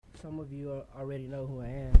some of you already know who I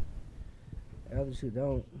am. Others who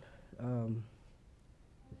don't, um,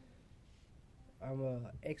 I'm a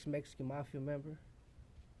ex-Mexican mafia member,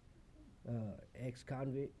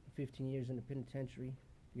 ex-convict, 15 years in the penitentiary,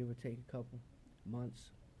 give or take a couple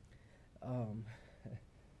months. Um,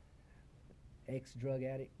 ex-drug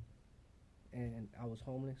addict, and I was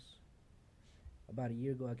homeless. About a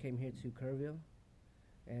year ago, I came here to Kerrville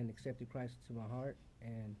and accepted Christ into my heart,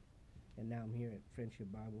 and now I'm here at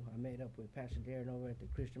Friendship Bible. I met up with Pastor Darren over at the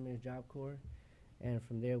Christian Men's Job Corps, and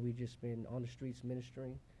from there we just been on the streets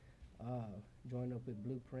ministering. Joined up with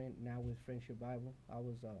Blueprint, now with Friendship Bible. I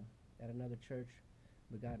was at another church,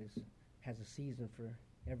 but God has a season for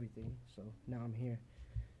everything, so now I'm here.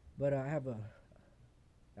 But I've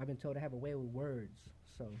been told I have a way with words,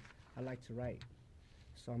 so I like to write.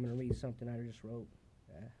 So I'm going to read something I just wrote.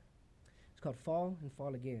 It's called Fall and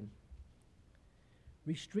Fall Again.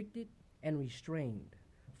 Restricted and restrained,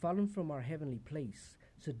 fallen from our heavenly place,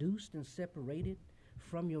 seduced and separated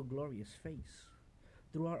from your glorious face.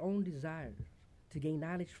 Through our own desires to gain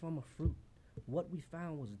knowledge from a fruit, what we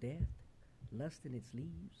found was death, lust in its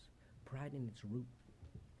leaves, pride in its root.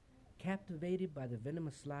 Captivated by the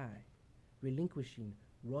venomous lie, relinquishing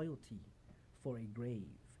royalty for a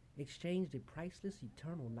grave, exchanged a priceless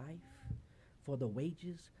eternal life for the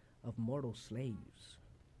wages of mortal slaves.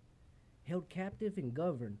 Held captive and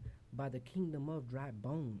governed by the kingdom of dry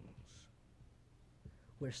bones,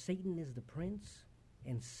 where Satan is the prince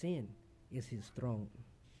and sin is his throne.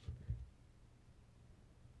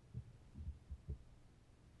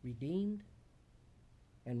 Redeemed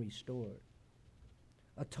and restored,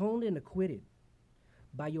 atoned and acquitted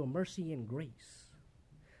by your mercy and grace,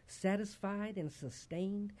 satisfied and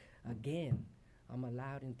sustained, again I'm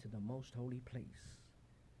allowed into the most holy place.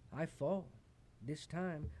 I fall. This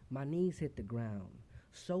time my knees hit the ground.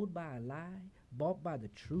 Sold by a lie, bought by the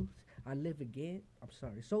truth, I live again.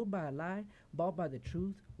 Sold by a lie, bought by the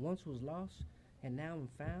truth, once was lost, and now I'm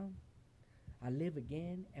found. I live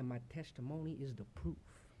again, and my testimony is the proof.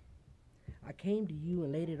 I came to you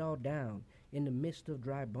and laid it all down in the midst of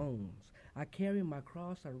dry bones. I carry my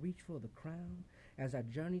cross, I reach for the crown as I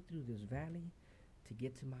journey through this valley to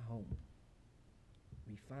get to my home,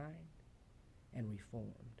 refined and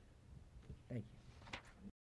reformed. Thank you.